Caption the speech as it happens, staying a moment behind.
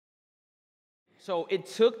So it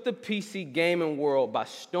took the PC gaming world by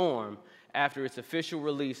storm after its official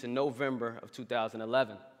release in November of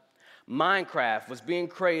 2011. Minecraft was being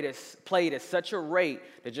played at such a rate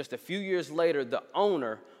that just a few years later, the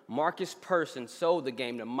owner, Marcus Persson, sold the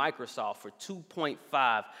game to Microsoft for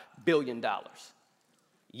 $2.5 billion.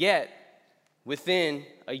 Yet, within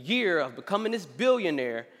a year of becoming this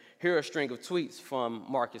billionaire, here are a string of tweets from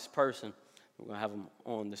Marcus Persson. We're going to have them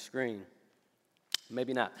on the screen.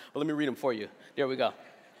 Maybe not, but let me read them for you. There we go.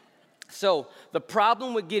 So, the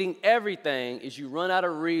problem with getting everything is you run out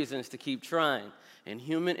of reasons to keep trying, and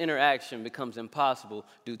human interaction becomes impossible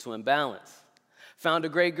due to imbalance. Found a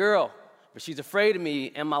great girl, but she's afraid of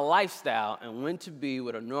me and my lifestyle and went to be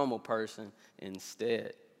with a normal person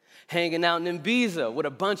instead. Hanging out in Ibiza with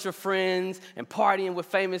a bunch of friends and partying with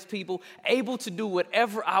famous people, able to do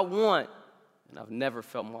whatever I want, and I've never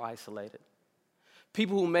felt more isolated.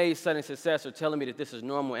 People who made sudden success are telling me that this is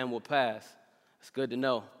normal and will pass. It's good to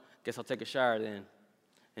know. Guess I'll take a shower then.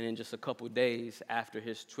 And then just a couple days after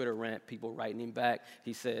his Twitter rant, people writing him back,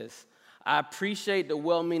 he says, I appreciate the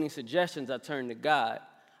well-meaning suggestions I turn to God.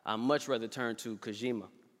 I'd much rather turn to Kojima.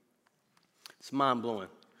 It's mind-blowing.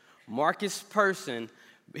 Marcus Persson,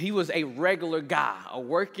 he was a regular guy,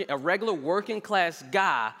 a regular working-class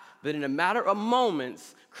guy, but in a matter of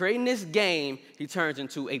moments, creating this game, he turns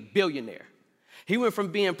into a billionaire. He went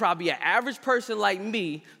from being probably an average person like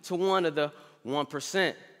me to one of the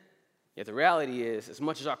 1%. Yet the reality is, as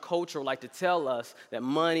much as our culture would like to tell us that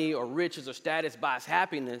money or riches or status buys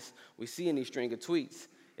happiness, we see in these string of tweets,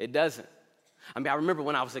 it doesn't. I mean, I remember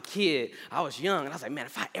when I was a kid, I was young, and I was like, man,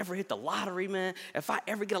 if I ever hit the lottery, man, if I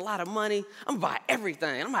ever get a lot of money, I'm gonna buy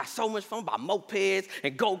everything. I'm gonna have so much fun, buy mopeds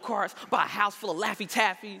and go-karts, buy a house full of Laffy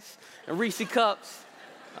Taffies and Reese cups.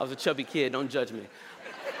 I was a chubby kid, don't judge me.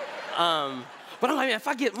 But I'm like, man, if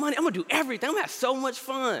I get money, I'm gonna do everything. I'm gonna have so much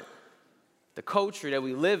fun. The culture that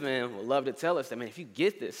we live in would love to tell us that, man, if you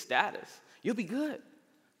get this status, you'll be good.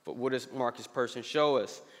 But what does Marcus Persson show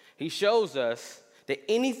us? He shows us that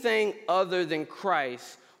anything other than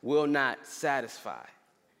Christ will not satisfy.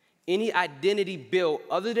 Any identity built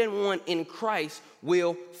other than one in Christ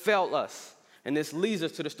will fail us. And this leads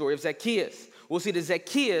us to the story of Zacchaeus. We'll see that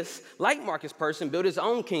Zacchaeus, like Marcus Persson, built his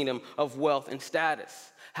own kingdom of wealth and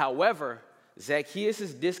status. However,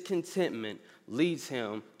 Zacchaeus' discontentment leads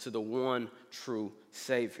him to the one true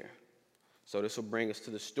Savior. So this will bring us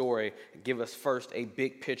to the story and give us first a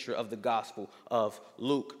big picture of the Gospel of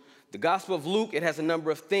Luke. The Gospel of Luke, it has a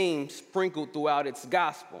number of themes sprinkled throughout its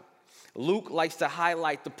gospel. Luke likes to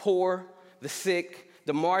highlight the poor, the sick,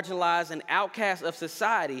 the marginalized, and outcasts of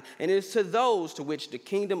society, and it is to those to which the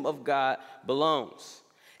kingdom of God belongs.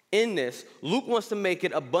 In this, Luke wants to make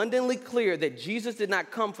it abundantly clear that Jesus did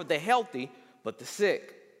not come for the healthy, but the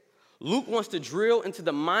sick. Luke wants to drill into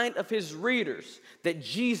the mind of his readers that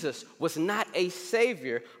Jesus was not a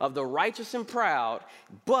savior of the righteous and proud,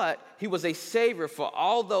 but he was a savior for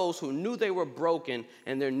all those who knew they were broken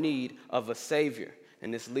and their need of a savior.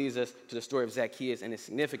 And this leads us to the story of Zacchaeus and its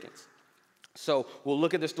significance. So we'll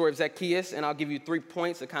look at the story of Zacchaeus, and I'll give you 3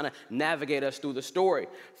 points to kind of navigate us through the story.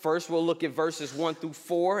 First, we'll look at verses 1 through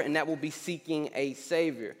 4, and that will be seeking a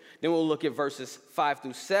Savior. Then we'll look at verses 5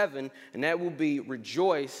 through 7, and that will be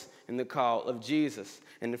rejoice in the call of Jesus.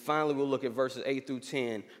 And then finally, we'll look at verses 8 through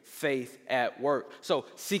 10, faith at work. So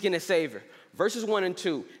seeking a Savior. Verses 1 and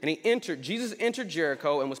 2, and Jesus entered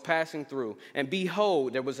Jericho and was passing through. And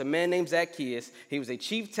behold, there was a man named Zacchaeus. He was a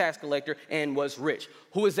chief tax collector and was rich.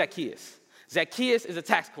 Who is Zacchaeus? Zacchaeus is a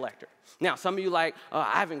tax collector. Now, some of you like,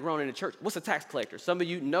 I haven't grown in the church. What's a tax collector? Some of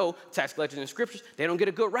you know tax collectors in the scriptures. They don't get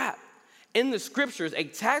a good rap. In the scriptures, a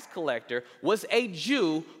tax collector was a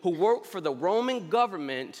Jew who worked for the Roman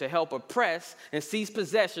government to help oppress and seize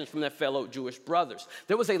possessions from their fellow Jewish brothers.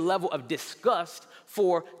 There was a level of disgust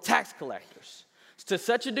for tax collectors, to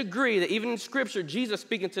such a degree that even in Scripture, Jesus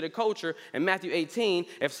speaking to the culture in Matthew 18,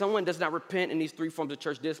 if someone does not repent in these 3 forms of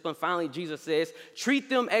church discipline, finally Jesus says, treat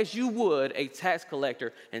them as you would a tax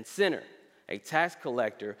collector and sinner. A tax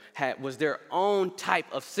collector was their own type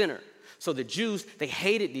of sinner. So the Jews, they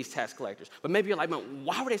hated these tax collectors. But maybe you're like, man,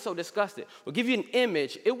 why were they so disgusted? We'll give you an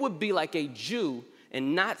image. It would be like a Jew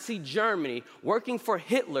in Nazi Germany working for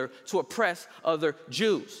Hitler to oppress other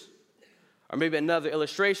Jews. Or maybe another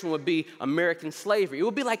illustration would be American slavery. It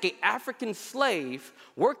would be like an African slave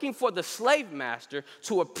working for the slave master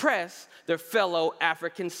to oppress their fellow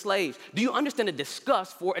African slaves. Do you understand the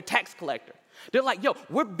disgust for a tax collector? They're like, yo,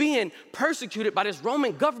 we're being persecuted by this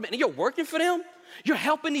Roman government and you're working for them? You're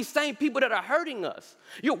helping these same people that are hurting us.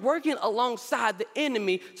 You're working alongside the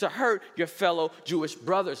enemy to hurt your fellow Jewish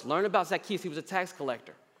brothers. Learn about Zacchaeus. He was a tax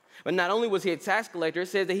collector. But not only was he a tax collector, it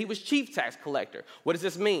says that he was chief tax collector. What does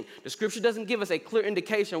this mean? The scripture doesn't give us a clear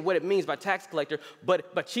indication of what it means by tax collector,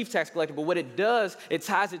 but chief tax collector. But what it does, it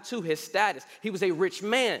ties it to his status. He was a rich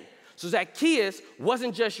man. So Zacchaeus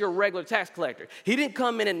wasn't just your regular tax collector. He didn't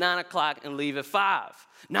come in at 9 o'clock and leave at 5.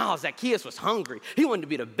 No, Zacchaeus was hungry. He wanted to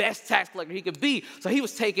be the best tax collector he could be. So he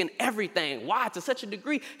was taking everything. Why? To such a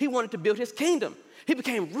degree, he wanted to build his kingdom. He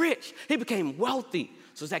became rich. He became wealthy.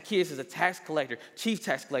 So Zacchaeus is a tax collector, chief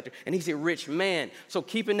tax collector, and he's a rich man. So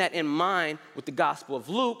keeping that in mind with the Gospel of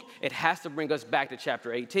Luke, it has to bring us back to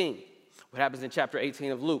chapter 18. What happens in chapter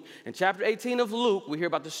 18 of Luke? In chapter 18 of Luke, we hear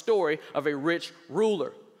about the story of a rich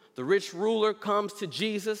ruler. The rich ruler comes to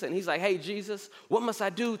Jesus, and he's like, hey, Jesus, what must I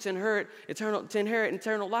do to inherit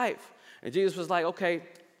eternal life? And Jesus was like, okay,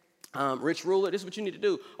 rich ruler, this is what you need to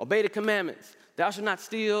do. Obey the commandments. Thou shalt not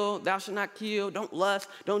steal, thou shalt not kill, don't lust,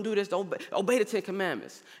 don't do this, don't obey the 10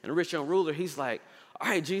 commandments. And the rich young ruler, he's like, all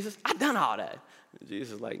right, Jesus, I've done all that. And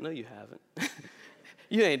Jesus is like, no, you haven't.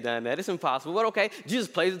 You ain't done that. It's impossible. But okay, Jesus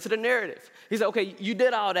plays into the narrative. He's like, okay, you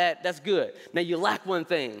did all that. That's good. Now you lack one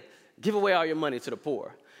thing. Give away all your money to the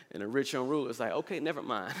poor. And the rich young ruler is like, okay, never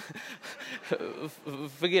mind.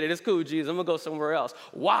 Forget it. It's cool, Jesus. I'm going to go somewhere else.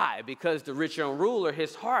 Why? Because the rich young ruler,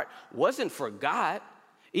 his heart wasn't for God.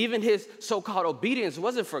 Even his so-called obedience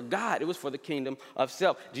wasn't for God. It was for the kingdom of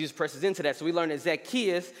self. Jesus presses into that. So we learn that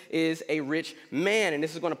Zacchaeus is a rich man, and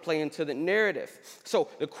this is going to play into the narrative. So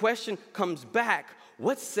the question comes back,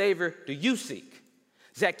 what Savior do you seek?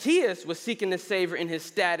 Zacchaeus was seeking the Savior in his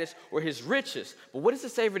status or his riches. But what is the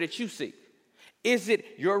Savior that you seek? Is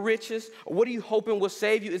it your riches? Or what are you hoping will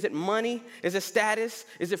save you? Is it money? Is it status?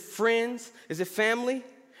 Is it friends? Is it family?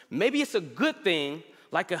 Maybe it's a good thing,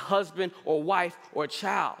 like a husband or wife or a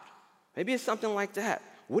child. Maybe it's something like that.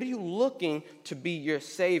 What are you looking to be your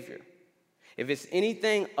Savior? If it's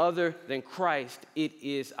anything other than Christ, it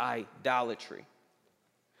is idolatry.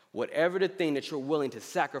 Whatever the thing that you're willing to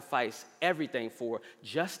sacrifice everything for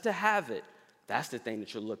just to have it, that's the thing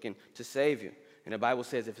that you're looking to save you. And the Bible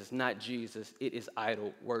says if it's not Jesus, it is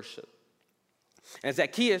idol worship. And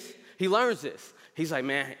Zacchaeus, he learns this. He's like,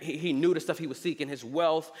 man, he knew the stuff he was seeking, his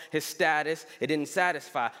wealth, his status, it didn't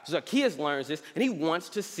satisfy. So Zacchaeus learns this, and he wants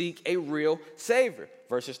to seek a real Savior.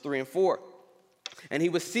 Verses 3 and 4. And he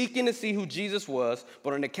was seeking to see who Jesus was,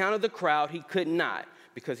 but on account of the crowd, he could not,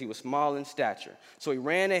 because he was small in stature. So he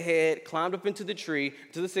ran ahead, climbed up into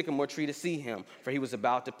the sycamore tree to see him, for he was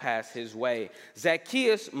about to pass his way.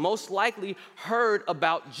 Zacchaeus most likely heard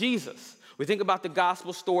about Jesus. We think about the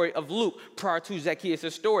gospel story of Luke prior to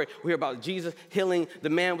Zacchaeus' story. We hear about Jesus healing the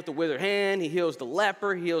man with the withered hand. He heals the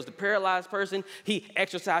leper. He heals the paralyzed person. He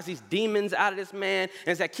exorcises these demons out of this man.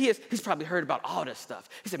 And Zacchaeus, he's probably heard about all this stuff.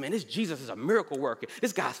 He said, man, this Jesus is a miracle worker.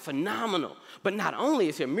 This guy's phenomenal. But not only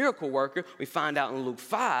is he a miracle worker, we find out in Luke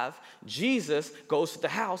 5, Jesus goes to the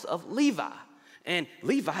house of Levi. And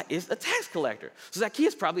Levi is a tax collector. So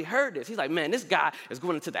Zacchaeus probably heard this. He's like, man, this guy is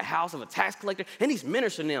going into the house of a tax collector, and he's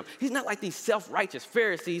ministering to them. He's not like these self-righteous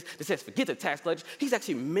Pharisees that says, forget the tax collectors. He's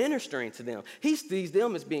actually ministering to them. He sees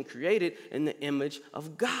them as being created in the image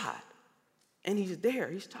of God. And he's there.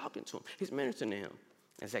 He's talking to them. He's ministering to him.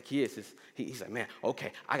 And Zacchaeus, he's like, man,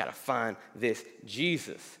 okay, I got to find this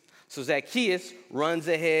Jesus. So Zacchaeus runs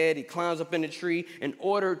ahead. He climbs up in the tree in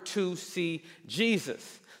order to see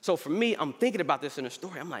Jesus. So for me, I'm thinking about this in a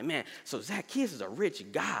story. I'm like, man, so Zacchaeus is a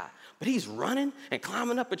rich guy, but he's running and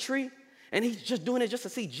climbing up a tree, and he's just doing it just to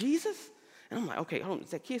see Jesus? And I'm like, okay, hold on,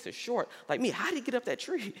 Zacchaeus is short. Like me, how did he get up that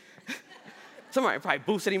tree? Somebody probably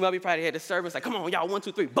boosted him up. He probably had the servants like, come on, y'all, 1,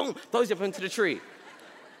 2, 3, boom, throws him up into the tree.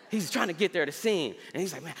 He's trying to get there to see him. And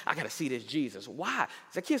he's like, man, I got to see this Jesus. Why?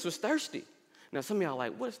 Zacchaeus was thirsty. Now, some of y'all are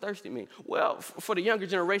like, what does thirsty mean? Well, for the younger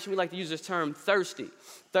generation, we like to use this term thirsty.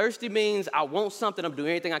 Thirsty means I want something, I'm doing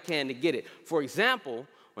anything I can to get it. For example,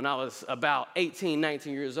 when I was about 18,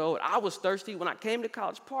 19 years old, I was thirsty when I came to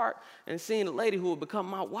College Park and seen a lady who would become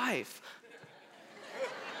my wife.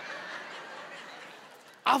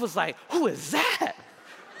 I was like, who is that?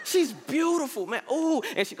 She's beautiful, man. Ooh,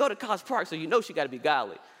 and she go to College Park, so you know she got to be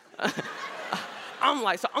godly. I'm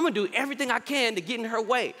like, so I'm going to do everything I can to get in her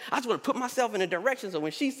way. I just want to put myself in a direction so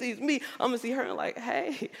when she sees me, I'm going to see her and like,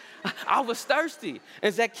 hey, I was thirsty.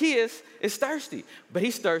 And Zacchaeus is thirsty, but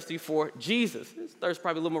he's thirsty for Jesus. His thirst is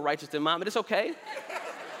probably a little more righteous than mine, but it's okay.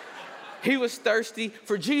 He was thirsty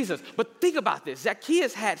for Jesus. But think about this.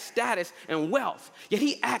 Zacchaeus had status and wealth, yet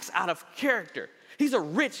he acts out of character. He's a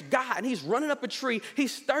rich guy, and he's running up a tree.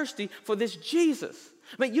 He's thirsty for this Jesus.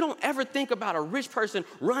 I mean, you don't ever think about a rich person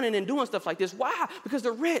running and doing stuff like this. Why? Because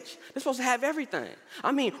they're rich. They're supposed to have everything.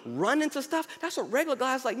 I mean, run into stuff, that's what regular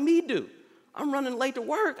guys like me do. I'm running late to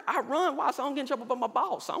work. I run. Why? So I don't get in trouble by my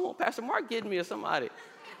boss. I don't want Pastor Mark getting me or somebody.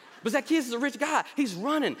 But Zacchaeus is a rich guy. He's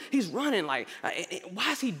running. Like,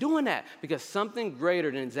 why is he doing that? Because something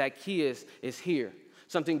greater than Zacchaeus is here.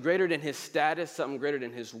 Something greater than his status, something greater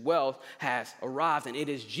than his wealth has arrived, and it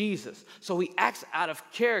is Jesus. So he acts out of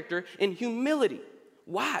character in humility.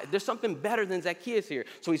 Why? There's something better than Zacchaeus here.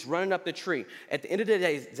 So he's running up the tree. At the end of the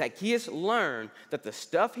day, Zacchaeus learned that the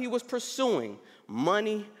stuff he was pursuing,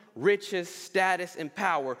 money, riches, status, and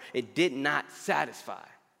power, it did not satisfy.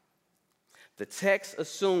 The text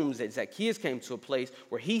assumes that Zacchaeus came to a place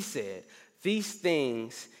where he said, these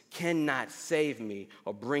things cannot save me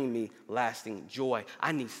or bring me lasting joy.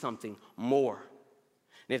 I need something more.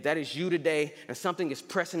 And if that is you today and something is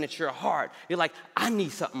pressing at your heart, you're like, I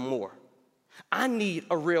need something more. I need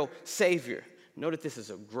a real Savior. Know that this is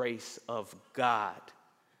a grace of God.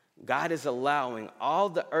 God is allowing all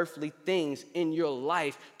the earthly things in your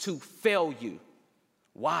life to fail you.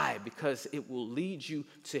 Why? Because it will lead you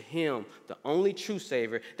to Him, the only true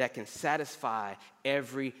Savior that can satisfy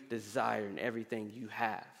every desire and everything you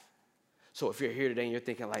have. So if you're here today and you're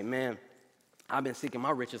thinking like, man, I've been seeking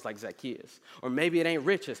my riches like Zacchaeus. Or maybe it ain't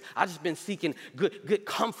riches. I've just been seeking good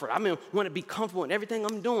comfort. I want to be comfortable in everything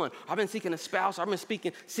I'm doing. I've been seeking a spouse. I've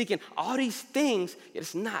been seeking all these things.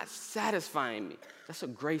 It's not satisfying me. That's a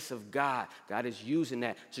grace of God. God is using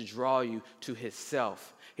that to draw you to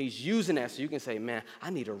Himself. He's using that so you can say, man, I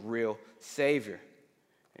need a real Savior.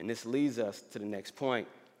 And this leads us to the next point.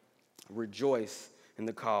 Rejoice in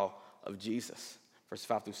the call of Jesus. Verse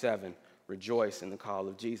 5-7, rejoice in the call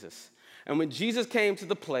of Jesus. And when Jesus came to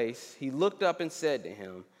the place, he looked up and said to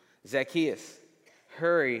him, Zacchaeus,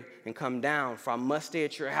 hurry and come down, for I must stay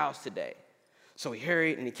at your house today. So he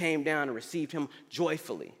hurried and he came down and received him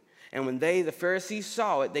joyfully. And when the Pharisees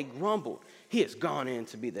saw it, they grumbled. He has gone in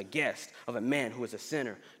to be the guest of a man who is a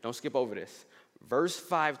sinner. Don't skip over this. Verse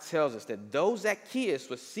 5 tells us that though Zacchaeus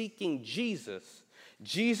was seeking Jesus,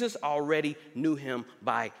 Jesus already knew him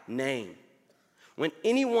by name. When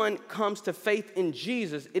anyone comes to faith in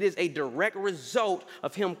Jesus, it is a direct result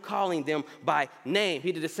of him calling them by name.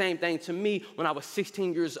 He did the same thing to me when I was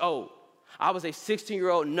 16 years old. I was a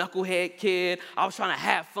 16-year-old knucklehead kid. I was trying to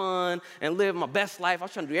have fun and live my best life. I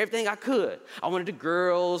was trying to do everything I could. I wanted the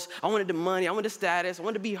girls. I wanted the money. I wanted the status. I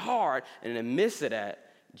wanted to be hard. And in the midst of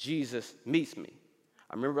that, Jesus meets me.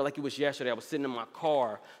 I remember like it was yesterday, I was sitting in my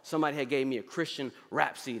car. Somebody had gave me a Christian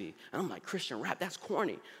rap CD. And I'm like, Christian rap? That's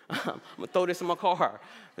corny. I'm going to throw this in my car.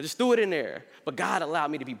 I just threw it in there. But God allowed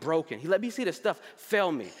me to be broken. He let me see the stuff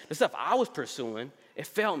fail me. The stuff I was pursuing, it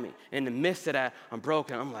failed me. In the midst of that, I'm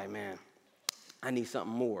broken. I'm like, man, I need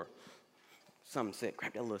something more. Someone said,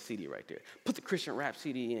 grab that little CD right there. Put the Christian rap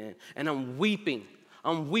CD in. And I'm weeping.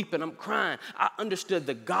 I'm crying. I understood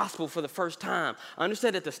the gospel for the first time. I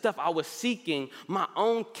understood that the stuff I was seeking, my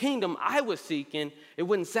own kingdom I was seeking, it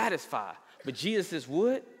wouldn't satisfy. But Jesus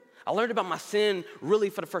would. I learned about my sin really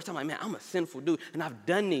for the first time. Like, man, I'm a sinful dude, and I've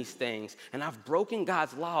done these things, and I've broken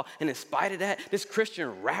God's law. And in spite of that, this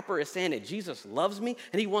Christian rapper is saying that Jesus loves me,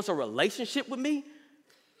 and he wants a relationship with me.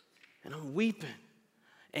 And I'm weeping.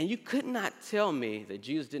 And you could not tell me that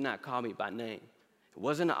Jesus did not call me by name. It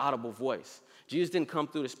wasn't an audible voice. Jesus didn't come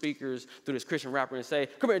through the speakers, through this Christian rapper and say,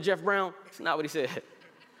 come here, Jeff Brown. That's not what he said.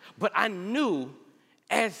 But I knew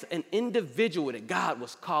as an individual that God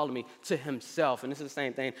was calling me to himself. And this is the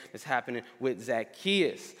same thing that's happening with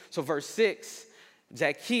Zacchaeus. So verse 6,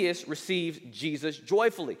 Zacchaeus receives Jesus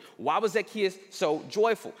joyfully. Why was Zacchaeus so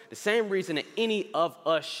joyful? The same reason that any of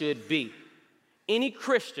us should be. Any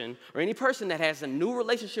Christian or any person that has a new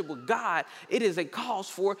relationship with God, it is a cause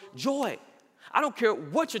for joy. I don't care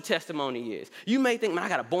what your testimony is. You may think, man, I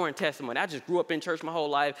got a boring testimony. I just grew up in church my whole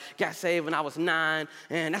life, got saved when I was 9,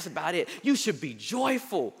 and that's about it. You should be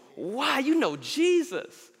joyful. Why? You know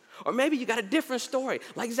Jesus. Or maybe you got a different story,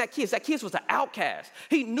 like Zacchaeus. Zacchaeus was an outcast.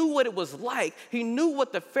 He knew what it was like. He knew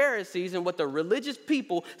what the Pharisees and what the religious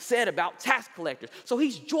people said about tax collectors. So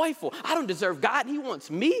he's joyful. I don't deserve God. He wants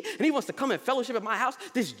me, and he wants to come and fellowship at my house.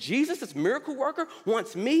 This Jesus, this miracle worker,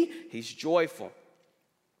 wants me. He's joyful.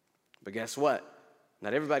 But guess what?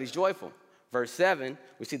 Not everybody's joyful. Verse 7,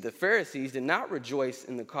 we see the Pharisees did not rejoice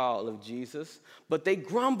in the call of Jesus, but they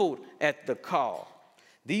grumbled at the call.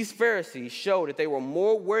 These Pharisees showed that they were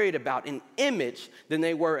more worried about an image than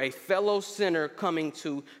they were a fellow sinner coming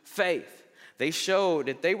to faith. They showed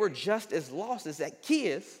that they were just as lost as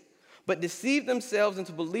Zacchaeus, but deceived themselves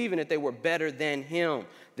into believing that they were better than him.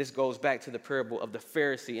 This goes back to the parable of the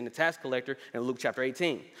Pharisee and the tax collector in Luke chapter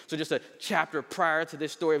 18. So just a chapter prior to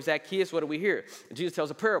this story of Zacchaeus, what do we hear? Jesus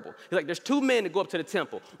tells a parable. He's like, there's two men that go up to the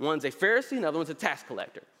temple. One's a Pharisee, another one's a tax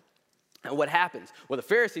collector. And what happens? Well,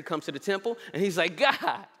 the Pharisee comes to the temple and he's like,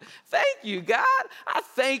 God, thank you, God. I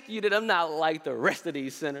thank you that I'm not like the rest of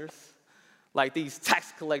these sinners, like these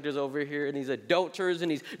tax collectors over here and these adulterers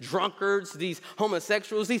and these drunkards, these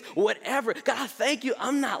homosexuals, these whatever. God, I thank you.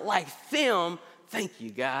 I'm not like them. Thank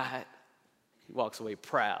you, God. He walks away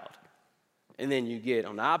proud. And then you get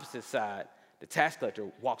on the opposite side, the tax collector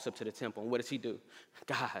walks up to the temple, and what does he do?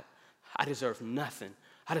 God, I deserve nothing.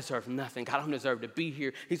 I deserve nothing. God, I don't deserve to be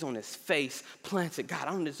here. He's on his face, planted. God,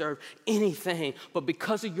 I don't deserve anything. But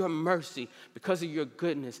because of your mercy, because of your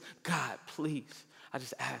goodness, God, please, I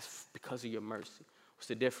just ask because of your mercy. What's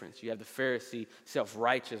the difference? You have the Pharisee,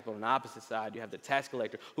 self-righteous, but on the opposite side, you have the tax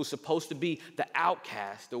collector who's supposed to be the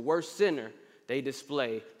outcast, the worst sinner. They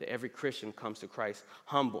display that every Christian comes to Christ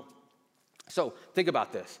humble. So think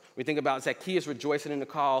about this. We think about Zacchaeus rejoicing in the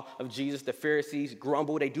call of Jesus. The Pharisees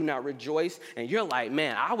grumble. They do not rejoice. And you're like,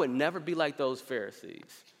 man, I would never be like those Pharisees.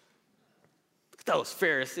 Look at those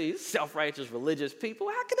Pharisees, self-righteous religious people.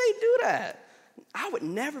 How could they do that? I would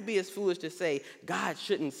never be as foolish to say God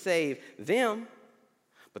shouldn't save them.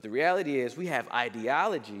 But the reality is we have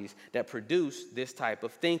ideologies that produce this type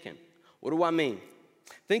of thinking. What do I mean?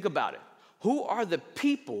 Think about it. Who are the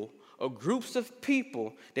people or groups of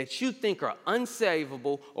people that you think are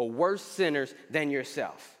unsavable or worse sinners than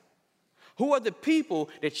yourself? Who are the people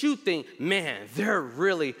that you think, man, they're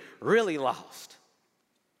really, really lost?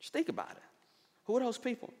 Just think about it. Who are those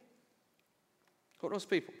people? Who are those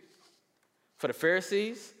people? For the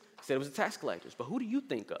Pharisees, he said it was the tax collectors, but who do you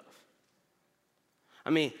think of? I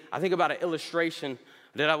mean, I think about an illustration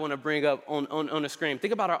that I want to bring up on the screen.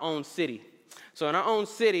 Think about our own city. So in our own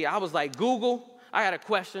city, I was like, Google, I got a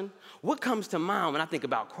question. What comes to mind when I think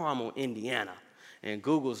about Carmel, Indiana? And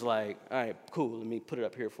Google's like, all right, cool, let me put it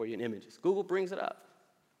up here for you in images. Google brings it up.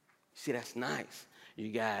 See, that's nice.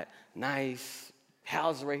 You got nice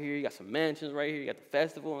houses right here. You got some mansions right here. You got the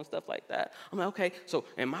festival and stuff like that. I'm like, okay, so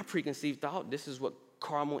in my preconceived thought, this is what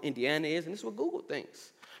Carmel, Indiana is, and this is what Google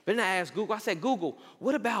thinks. But then I asked Google, I said, Google,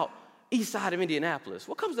 what about east side of Indianapolis?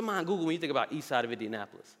 What comes to mind, Google, when you think about east side of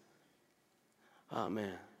Indianapolis? Oh,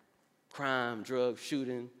 man. Crime, drugs,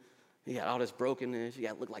 shooting. You got all this brokenness. You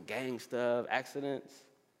got to look like gang stuff, accidents.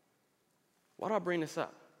 Why do I bring this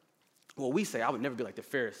up? Well, we say I would never be like the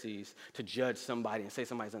Pharisees to judge somebody and say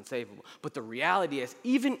somebody's unsavable. But the reality is,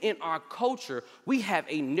 even in our culture, we have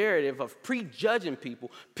a narrative of prejudging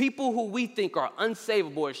people, people who we think are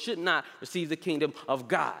unsavable or should not receive the kingdom of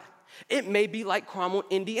God. It may be like Carmel,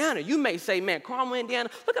 Indiana. You may say, man, Carmel, Indiana,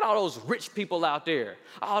 look at all those rich people out there,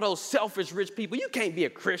 all those selfish rich people. You can't be a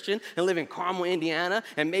Christian and live in Carmel, Indiana,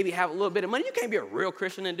 and maybe have a little bit of money. You can't be a real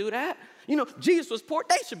Christian and do that. You know, Jesus was poor.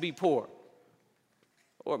 They should be poor.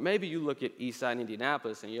 Or maybe you look at Eastside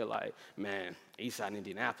Indianapolis and you're like, man, Eastside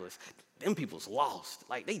Indianapolis, them people's lost.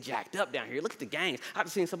 Like, they jacked up down here. Look at the gangs.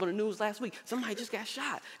 I've seen some on the news last week. Somebody just got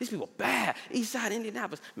shot. These people bad. Eastside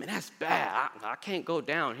Indianapolis, man, that's bad. I can't go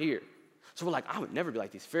down here. So we're like, I would never be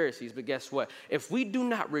like these Pharisees. But guess what? If we do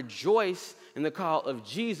not rejoice in the call of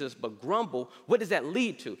Jesus but grumble, what does that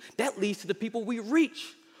lead to? That leads to the people we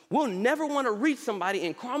reach. We'll never want to reach somebody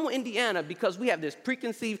in Carmel, Indiana because we have this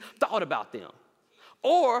preconceived thought about them.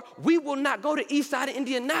 Or we will not go to east side of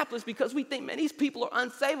Indianapolis because we think, man, these people are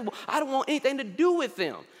unsavable. I don't want anything to do with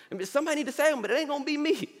them. I mean, somebody need to save them, but it ain't going to be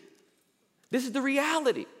me. This is the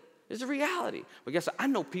reality. This is the reality. But guess what? I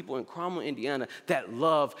know people in Carmel, Indiana that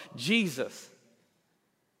love Jesus.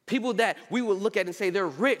 People that we would look at and say they're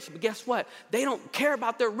rich, but guess what? They don't care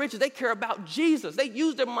about their riches. They care about Jesus. They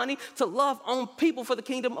use their money to love on people for the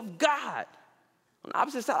kingdom of God. On the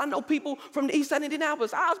opposite side, I know people from the east side of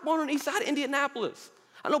Indianapolis. I was born on the east side of Indianapolis.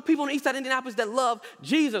 I know people on the east side of Indianapolis that love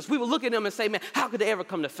Jesus. We would look at them and say, man, how could they ever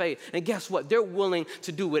come to faith? And guess what? They're willing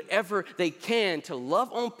to do whatever they can to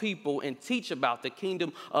love on people and teach about the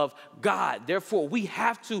kingdom of God. Therefore, we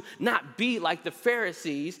have to not be like the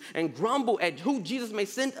Pharisees and grumble at who Jesus may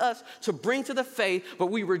send us to bring to the faith,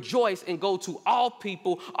 but we rejoice and go to all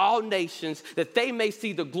people, all nations, that they may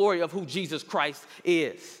see the glory of who Jesus Christ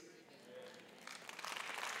is.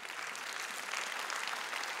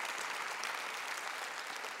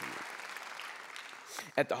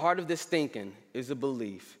 At the heart of this thinking is a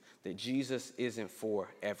belief that Jesus isn't for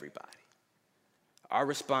everybody. Our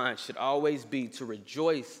response should always be to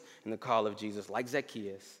rejoice in the call of Jesus like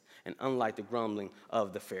Zacchaeus and unlike the grumbling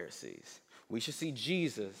of the Pharisees. We should see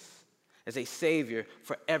Jesus as a savior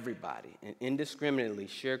for everybody and indiscriminately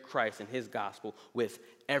share Christ and his gospel with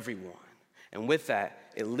everyone. And with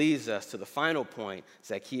that, it leads us to the final point,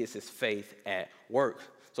 Zacchaeus' faith at work.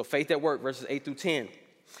 So faith at work, verses 8 through 10.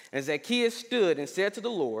 And Zacchaeus stood and said to the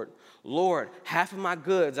Lord, Lord, half of my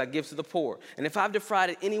goods I give to the poor. And if I've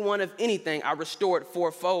defrauded anyone of anything, I restore it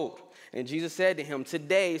fourfold. And Jesus said to him,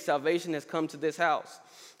 today salvation has come to this house,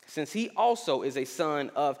 since he also is a son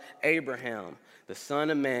of Abraham. The Son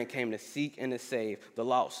of Man came to seek and to save the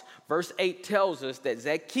lost. Verse 8 tells us that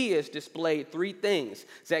Zacchaeus displayed three things.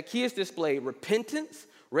 Zacchaeus displayed repentance,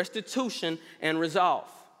 restitution, and resolve.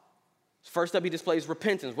 First up, he displays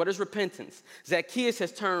repentance. What is repentance? Zacchaeus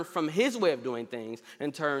has turned from his way of doing things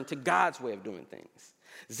and turned to God's way of doing things.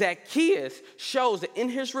 Zacchaeus shows that in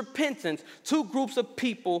his repentance, two groups of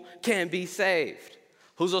people can be saved.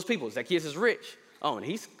 Who's those people? Zacchaeus is rich. Oh, and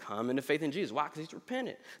he's coming to faith in Jesus. Why? Because he's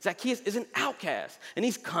repentant. Zacchaeus is an outcast, and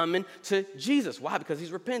he's coming to Jesus. Why? Because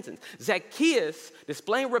he's repentant. Zacchaeus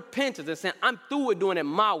displaying repentance and saying, I'm through with doing it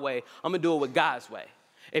my way. I'm going to do it with God's way.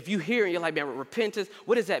 If you hear and you're like, man, repentance,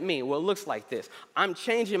 what does that mean? Well, it looks like this. I'm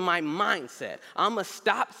changing my mindset. I'm going to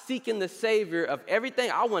stop seeking the Savior of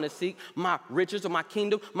everything I want to seek, my riches or my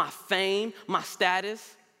kingdom, my fame, my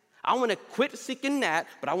status. I want to quit seeking that,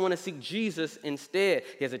 but I want to seek Jesus instead.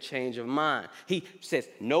 He has a change of mind. He says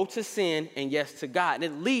no to sin and yes to God. And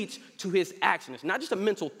it leads to his action. It's not just a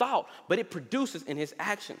mental thought, but it produces in his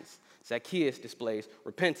actions. Zacchaeus displays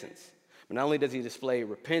repentance. But not only does he display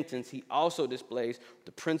repentance, he also displays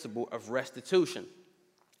the principle of restitution.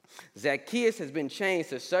 Zacchaeus has been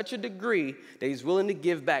changed to such a degree that he's willing to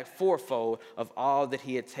give back fourfold of all that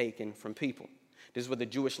he had taken from people. This is what the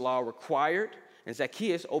Jewish law required, and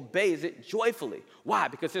Zacchaeus obeys it joyfully. Why?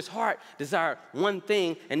 Because his heart desired one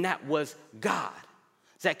thing, and that was God.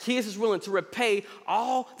 Zacchaeus is willing to repay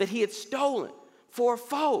all that he had stolen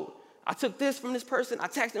fourfold. I took this from this person, I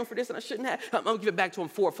taxed him for this, and I shouldn't have. I'm going to give it back to him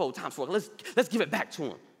fourfold times four. Let's give it back to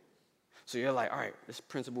him. So you're like, all right, this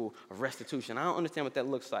principle of restitution, I don't understand what that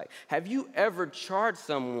looks like. Have you ever charged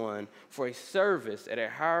someone for a service at a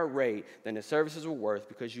higher rate than the services were worth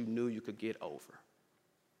because you knew you could get over?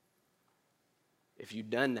 If you've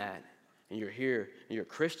done that and you're here and you're a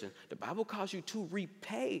Christian, the Bible calls you to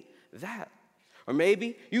repay that. Or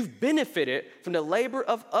maybe you've benefited from the labor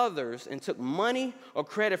of others and took money or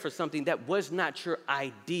credit for something that was not your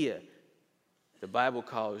idea. The Bible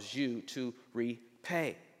calls you to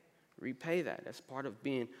repay. Repay that. That's part of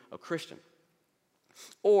being a Christian.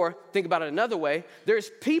 Or think about it another way. There's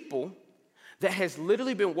people that has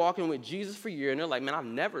literally been walking with Jesus for years, and they're like, man, I've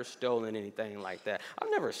never stolen anything like that. I've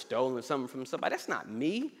never stolen something from somebody. That's not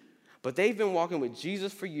me. But they've been walking with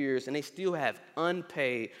Jesus for years, and they still have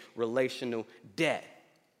unpaid relational debt.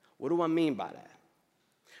 What do I mean by that?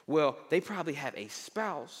 Well, they probably have a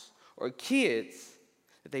spouse or kids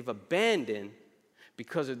that they've abandoned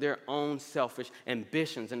because of their own selfish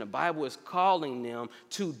ambitions. And the Bible is calling them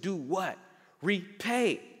to do what?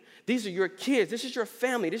 Repay. These are your kids. This is your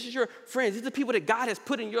family. This is your friends. These are the people that God has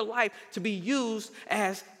put in your life to be used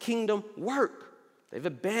as kingdom work. They've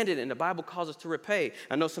abandoned it, and the Bible calls us to repay.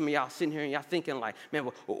 I know some of y'all sitting here and y'all thinking like, man,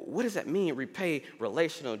 well, what does that mean, repay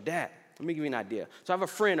relational debt? Let me give you an idea. So I have a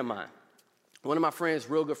friend of mine. One of my friends,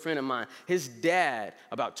 real good friend of mine, his dad,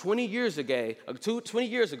 about 20 years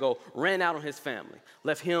ago, ran out on his family.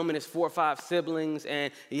 Left him and his 4 or 5 siblings,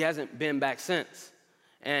 and he hasn't been back since.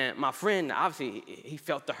 And my friend, obviously, he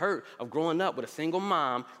felt the hurt of growing up with a single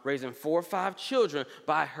mom, raising 4 or 5 children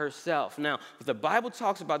by herself. Now, the Bible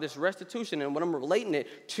talks about this restitution, and when I'm relating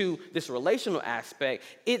it to this relational aspect,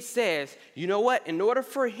 it says, you know what? In order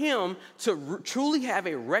for him to truly have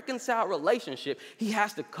a reconciled relationship, he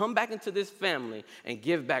has to come back into this family and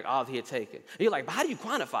give back all that he had taken. And you're like, but how do you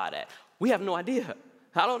quantify that? We have no idea.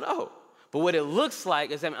 I don't know. But what it looks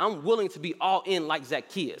like is that I'm willing to be all in like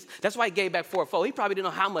Zacchaeus. That's why he gave back fourfold. He probably didn't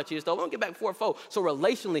know how much he stole. Don't get back fourfold. So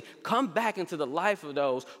relationally, come back into the life of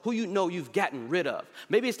those who you know you've gotten rid of.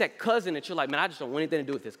 Maybe it's that cousin that you're like, man, I just don't want anything to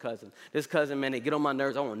do with this cousin. This cousin, man, they get on my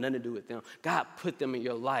nerves. I don't want nothing to do with them. God put them in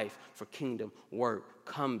your life for kingdom work.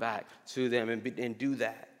 Come back to them and do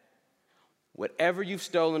that. Whatever you've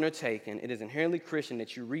stolen or taken, it is inherently Christian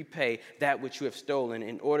that you repay that which you have stolen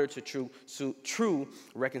in order to true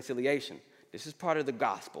reconciliation. This is part of the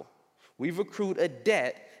gospel. We've accrued a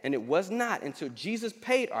debt, and it was not until Jesus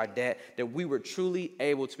paid our debt that we were truly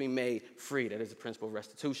able to be made free. That is the principle of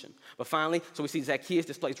restitution. But finally, so we see Zacchaeus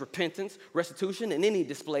displays repentance, restitution, and then he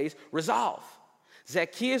displays resolve.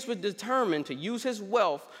 Zacchaeus was determined to use his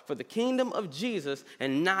wealth for the kingdom of Jesus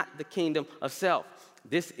and not the kingdom of self.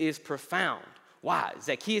 This is profound. Why?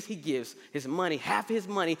 Zacchaeus, he gives his money, half his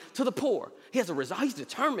money, to the poor. He has a result. He's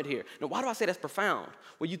determined here. Now, why do I say that's profound?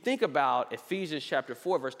 Well, you think about Ephesians chapter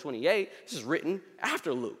 4, verse 28. This is written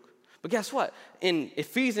after Luke. But guess what? In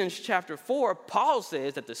Ephesians chapter 4, Paul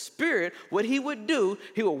says that the Spirit, what he would do,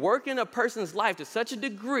 he would work in a person's life to such a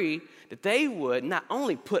degree that they would not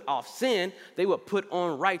only put off sin, they would put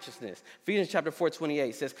on righteousness. Ephesians chapter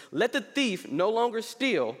 4:28 says, let the thief no longer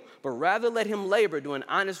steal, but rather let him labor doing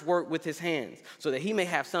honest work with his hands, so that he may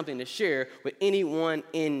have something to share with anyone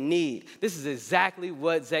in need. This is exactly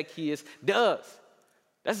what Zacchaeus does.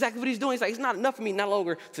 That's exactly what he's doing. He's like, it's not enough for me no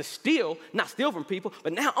longer to steal, not steal from people,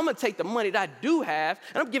 but now I'm going to take the money that I do have,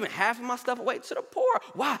 and I'm giving half of my stuff away to the poor.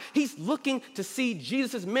 Why? He's looking to see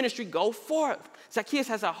Jesus' ministry go forth. Zacchaeus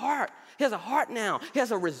has a heart. He has a heart now. He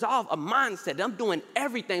has a resolve, a mindset that I'm doing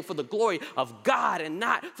everything for the glory of God and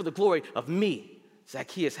not for the glory of me.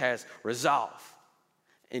 Zacchaeus has resolve.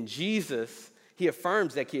 And Jesus, he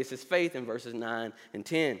affirms Zacchaeus' faith in verses 9 and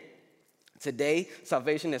 10. Today,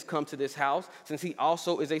 salvation has come to this house, since he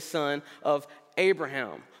also is a son of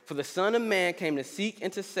Abraham. For the Son of Man came to seek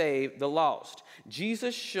and to save the lost.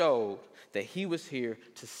 Jesus showed that he was here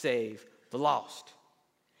to save the lost.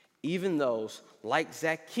 Even those like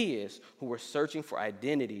Zacchaeus who were searching for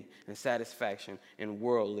identity and satisfaction in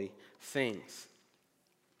worldly things.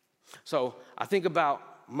 So I think about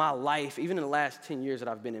my life, even in the last 10 years that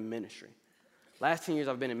I've been in ministry. Last 10 years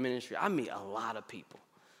I've been in ministry, I meet a lot of people.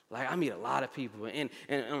 I meet a lot of people, and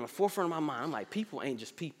on the forefront of my mind, I'm like, people ain't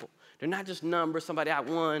just people. They're not just numbers, somebody I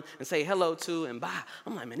won and say hello to and bye.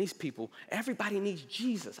 I'm like, man, these people, everybody needs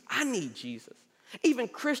Jesus. I need Jesus. Even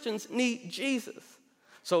Christians need Jesus.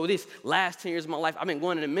 So this last 10 years of my life, I've been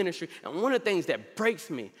going into ministry, and one of the things that breaks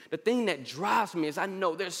me, the thing that drives me is I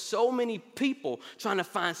know there's so many people trying to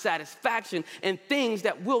find satisfaction in things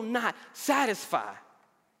that will not satisfy.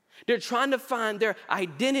 They're trying to find their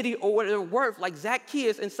identity or their worth, like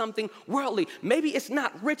Zacchaeus, in something worldly. Maybe it's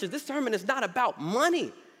not riches. This sermon is not about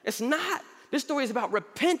money. It's not. This story is about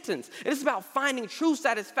repentance. It is about finding true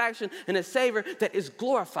satisfaction in a Savior that is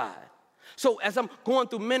glorified. So as I'm going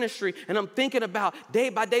through ministry and I'm thinking about day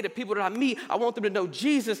by day the people that I meet, I want them to know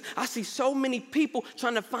Jesus. I see so many people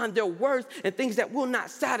trying to find their worth in things that will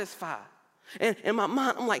not satisfy. And in my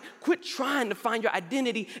mind, I'm like, quit trying to find your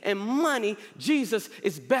identity in money. Jesus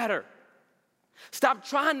is better. Stop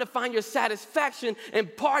trying to find your satisfaction in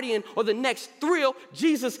partying or the next thrill.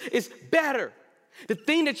 Jesus is better. The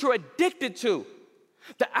thing that you're addicted to,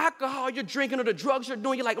 the alcohol you're drinking or the drugs you're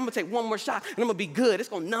doing, you're like, I'm going to take one more shot and I'm going to be good. It's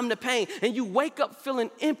going to numb the pain. And you wake up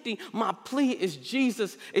feeling empty. My plea is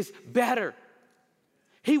Jesus is better.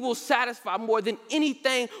 He will satisfy more than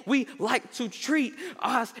anything we like to treat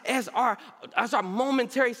us as our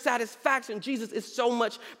momentary satisfaction. Jesus is so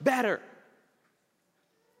much better.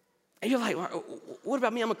 And you're like, what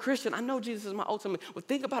about me? I'm a Christian. I know Jesus is my ultimate. Well,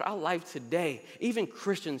 think about our life today, even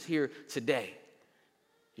Christians here today.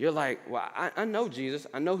 You're like, well, I know Jesus.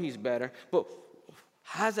 I know he's better. But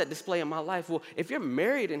how's that display in my life? Well, if you're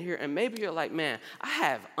married in here and maybe you're like, man, I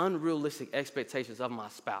have unrealistic expectations of my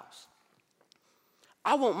spouse.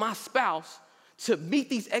 I want my spouse to meet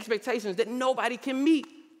these expectations that nobody can meet.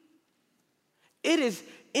 It is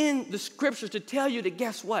in the scriptures to tell you that,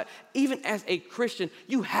 guess what? Even as a Christian,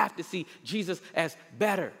 you have to see Jesus as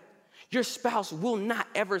better. Your spouse will not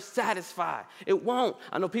ever satisfy. It won't.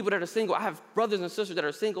 I know people that are single. I have brothers and sisters that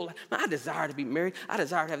are single. Like, man, I desire to be married. I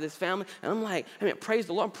desire to have this family. And I'm like, I mean, praise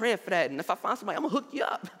the Lord. I'm praying for that. And if I find somebody, I'm going to hook you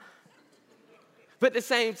up. But at the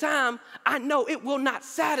same time, I know it will not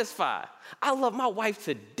satisfy. I love my wife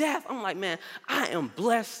to death. I'm like, man, I am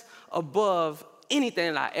blessed above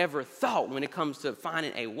anything that I ever thought when it comes to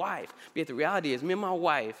finding a wife. But yet the reality is, me and my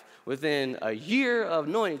wife, within a year of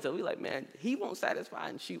knowing each other, we're like, man, he won't satisfy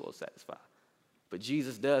and she won't satisfy. But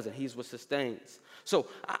Jesus does, and he's what sustains. So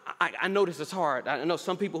I know this is hard. I know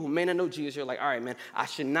some people who may not know Jesus, you're like, all right, man, I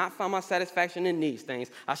should not find my satisfaction in these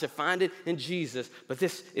things. I should find it in Jesus, but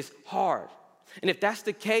this is hard. And if that's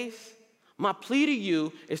the case, my plea to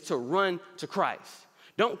you is to run to Christ.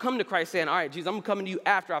 Don't come to Christ saying, all right, Jesus, I'm coming to you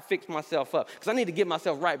after I fix myself up, because I need to get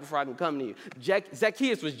myself right before I can come to you.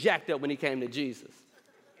 Zacchaeus was jacked up when he came to Jesus.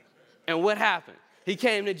 And what happened? He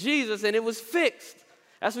came to Jesus and it was fixed.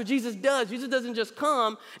 That's what Jesus does. Jesus doesn't just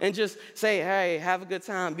come and just say, hey, have a good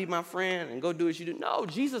time, be my friend, and go do what you do. No,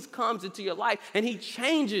 Jesus comes into your life and he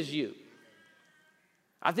changes you.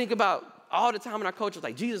 I think about all the time in our culture,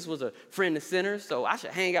 like Jesus was a friend of sinners, so I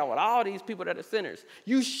should hang out with all these people that are sinners.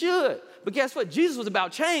 You should. But guess what? Jesus was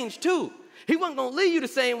about change too. He wasn't going to leave you the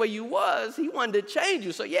same way you was. He wanted to change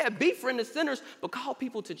you. So yeah, be friend of sinners, but call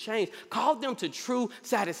people to change. Call them to true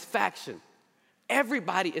satisfaction.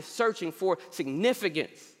 Everybody is searching for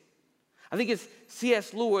significance. I think it's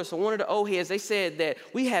C.S. Lewis or one of the old heads, they said that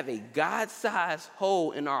we have a God-sized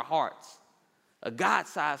hole in our hearts. A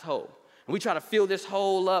God-sized hole. And we try to fill this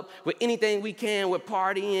hole up with anything we can, with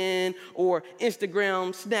partying or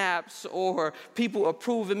Instagram snaps or people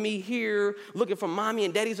approving me here, looking for mommy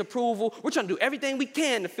and daddy's approval. We're trying to do everything we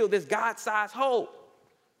can to fill this God-sized hole.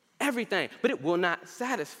 Everything. But it will not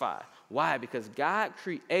satisfy. Why? Because God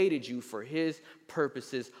created you for his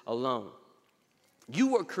purposes alone. You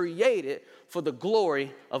were created for the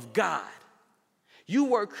glory of God. You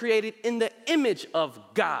were created in the image of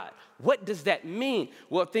God. What does that mean?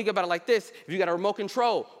 Well, think about it like this. If you got a remote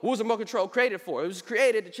control, what was the remote control created for? It was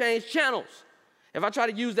created to change channels. If I try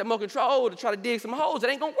to use that remote control to try to dig some holes, it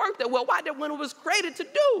ain't going to work that well. Why? That when it was created to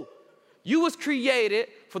do. You was created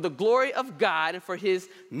for the glory of God and for his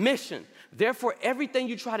mission. Therefore, everything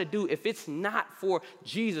you try to do, if it's not for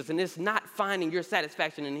Jesus and it's not finding your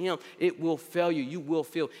satisfaction in him, it will fail you. You will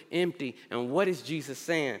feel empty. And what is Jesus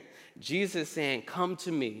saying? Jesus is saying, come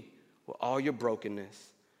to me with all your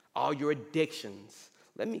brokenness, all your addictions.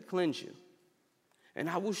 Let me cleanse you. And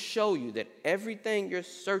I will show you that everything you're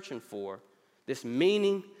searching for, this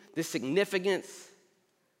meaning, this significance,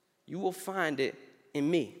 you will find it in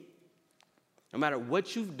me. No matter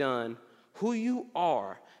what you've done, who you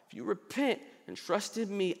are, if you repent and trust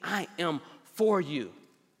in me, I am for you.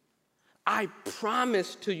 I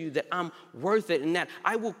promise to you that I'm worth it and that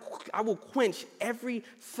I will quench every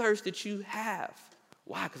thirst that you have.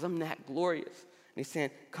 Why? Because I'm that glorious. And he's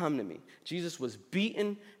saying, come to me. Jesus was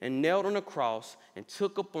beaten and nailed on a cross and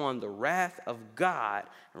took upon the wrath of God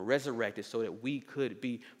and resurrected so that we could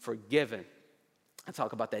be forgiven. I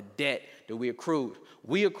talk about that debt that we accrued.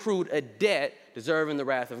 We accrued a debt deserving the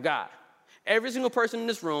wrath of God. Every single person in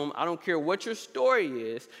this room, I don't care what your story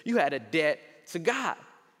is, you had a debt to God.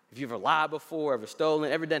 If you've ever lied before, ever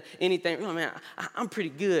stolen, ever done anything, oh man, I'm pretty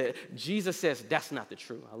good. Jesus says that's not the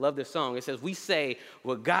truth. I love this song. It says we say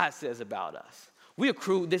what God says about us. We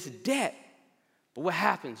accrued this debt. But what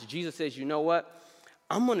happens? Jesus says, you know what?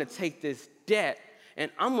 I'm going to take this debt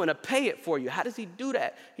and I'm going to pay it for you. How does he do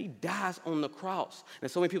that? He dies on the cross.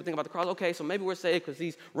 And so many people think about the cross. Okay, so maybe we're saved because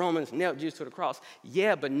these Romans nailed Jesus to the cross.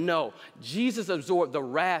 Yeah, but no. Jesus absorbed the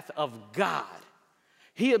wrath of God.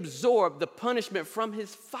 He absorbed the punishment from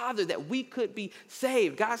his Father that we could be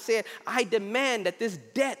saved. God said, I demand that this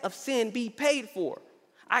debt of sin be paid for.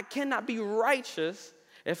 I cannot be righteous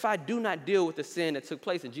if I do not deal with the sin that took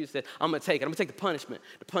place. And Jesus said, I'm going to take it. I'm going to take the punishment.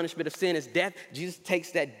 The punishment of sin is death. Jesus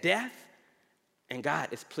takes that death, and God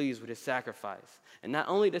is pleased with his sacrifice. And not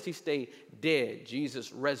only does he stay dead,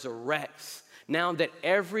 Jesus resurrects. Now that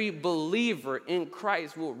every believer in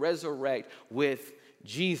Christ will resurrect with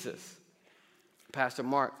Jesus. Pastor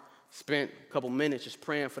Mark spent a couple minutes just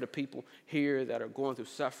praying for the people here that are going through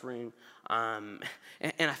suffering. And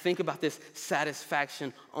I think about this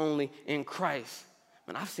satisfaction only in Christ.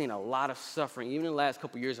 Man, I've seen a lot of suffering, even in the last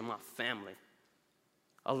couple years in my family.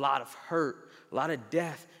 A lot of hurt, a lot of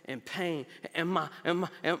death and pain. And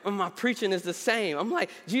my preaching is the same. I'm like,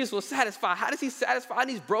 Jesus will satisfy. How does he satisfy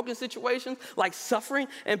these broken situations like suffering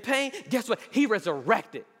and pain? Guess what? He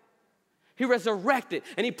resurrected. He resurrected,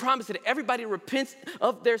 and he promised that everybody repents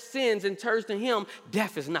of their sins and turns to him.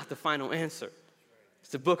 Death is not the final answer. It's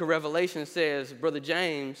the book of Revelation says, Brother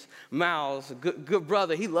James Miles, good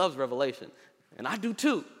brother, he loves Revelation. And I do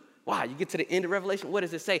too. Why? You get to the end of Revelation, what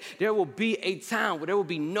does it say? There will be a time where there will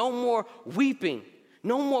be no more weeping,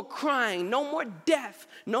 no more crying, no more death,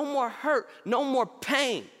 no more hurt, no more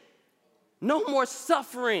pain, no more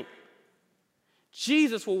suffering.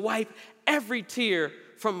 Jesus will wipe every tear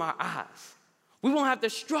from our eyes. We won't have to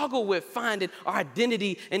struggle with finding our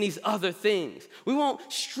identity in these other things. We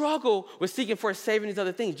won't struggle with seeking for a savior in these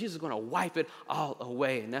other things. Jesus is going to wipe it all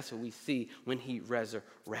away, and that's what we see when he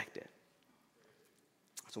resurrected.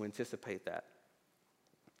 So anticipate that.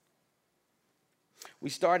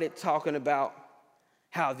 We started talking about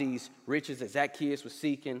how these riches that Zacchaeus was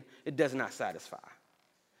seeking, it does not satisfy.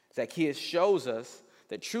 Zacchaeus shows us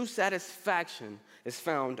that true satisfaction is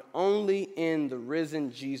found only in the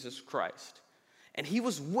risen Jesus Christ. And he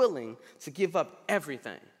was willing to give up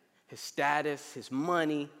everything, his status, his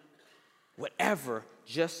money, whatever,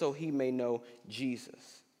 just so he may know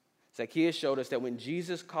Jesus. Zacchaeus showed us that when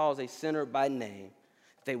Jesus calls a sinner by name,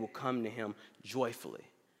 they will come to him joyfully,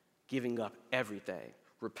 giving up everything,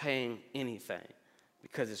 repaying anything,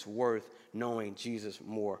 because it's worth knowing Jesus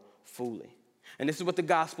more fully. And this is what the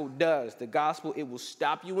gospel does. The gospel, it will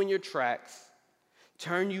stop you in your tracks,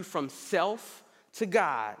 turn you from self to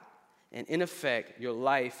God, and in effect, your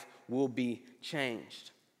life will be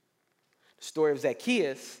changed. The story of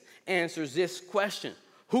Zacchaeus answers this question: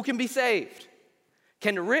 who can be saved?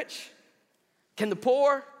 Can the rich? Can the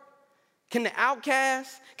poor? Can the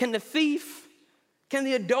outcast? Can the thief? Can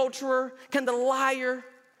the adulterer? Can the liar?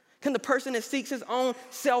 Can the person that seeks his own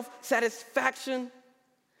self-satisfaction?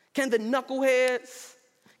 Can the knuckleheads?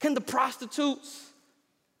 Can the prostitutes?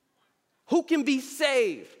 Who can be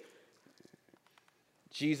saved?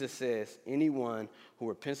 Jesus says, anyone who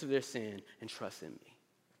repents of their sin and trusts in me,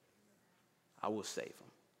 I will save them.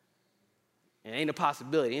 It ain't a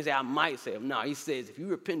possibility. He didn't say, I might save them. No, he says, if you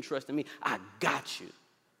repent and trust in me, I got you.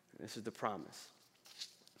 And this is the promise.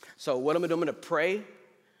 So what I'm going to pray.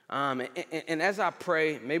 And as I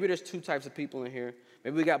pray, maybe there's two types of people in here.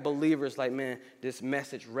 Maybe we got believers like, man, this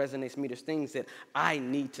message resonates with me. There's things that I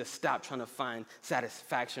need to stop trying to find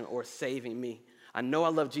satisfaction or saving me. I know I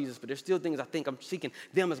love Jesus, but there's still things I think I'm seeking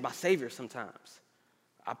them as my Savior sometimes.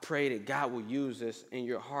 I pray that God will use this in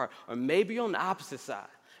your heart. Or maybe you're on the opposite side.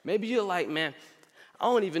 Maybe you're like, man, I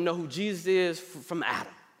don't even know who Jesus is from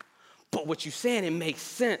Adam. But what you're saying, it makes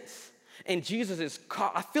sense. And Jesus is,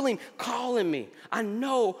 I feel him calling me. I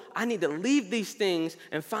know I need to leave these things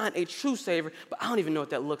and find a true Savior, but I don't even know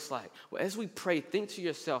what that looks like. Well, as we pray, think to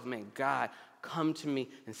yourself, man, God, come to me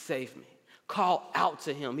and save me. Call out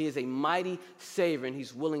to him. He is a mighty Savior, and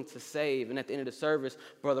he's willing to save. And at the end of the service,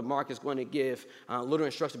 Brother Mark is going to give little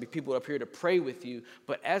instruction to be people up here to pray with you.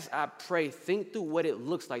 But as I pray, think through what it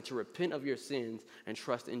looks like to repent of your sins and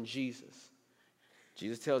trust in Jesus.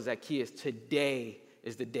 Jesus tells Zacchaeus, today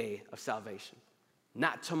is the day of salvation.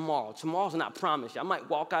 Not tomorrow. Tomorrow's not promised. I might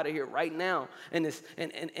walk out of here right now, and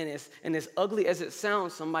as ugly as it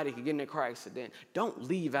sounds, somebody could get in a car accident. Don't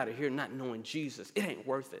leave out of here not knowing Jesus. It ain't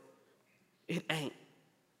worth it. It ain't.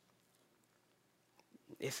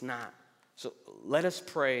 It's not. So let us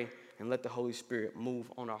pray and let the Holy Spirit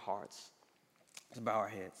move on our hearts. Let's bow our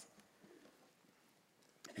heads.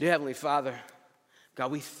 Dear Heavenly Father,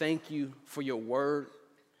 God, we thank you for your word.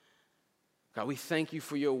 God, we thank you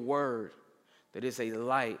for your word that is a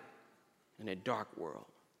light in a dark world.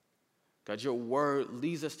 God, your word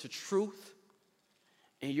leads us to truth,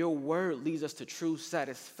 and your word leads us to true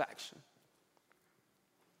satisfaction.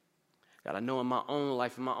 God, I know in my own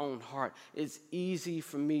life, in my own heart, it's easy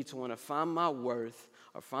for me to want to find my worth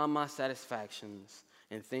or find my satisfactions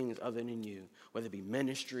in things other than you, whether it be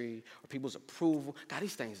ministry or people's approval. God,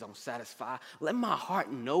 these things don't satisfy. Let my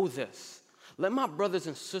heart know this. Let my brothers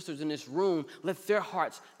and sisters in this room, let their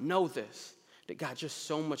hearts know this, that God, you're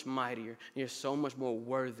so much mightier, and you're so much more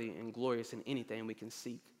worthy and glorious than anything we can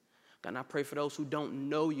seek. God, and I pray for those who don't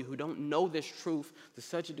know you, who don't know this truth to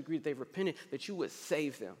such a degree that they've repented, that you would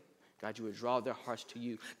save them. God, you would draw their hearts to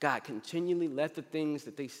you. God, continually let the things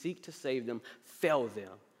that they seek to save them fail them,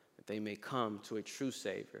 that they may come to a true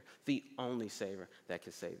Savior, the only Savior that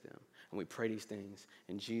can save them. And we pray these things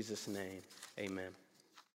in Jesus' name, amen.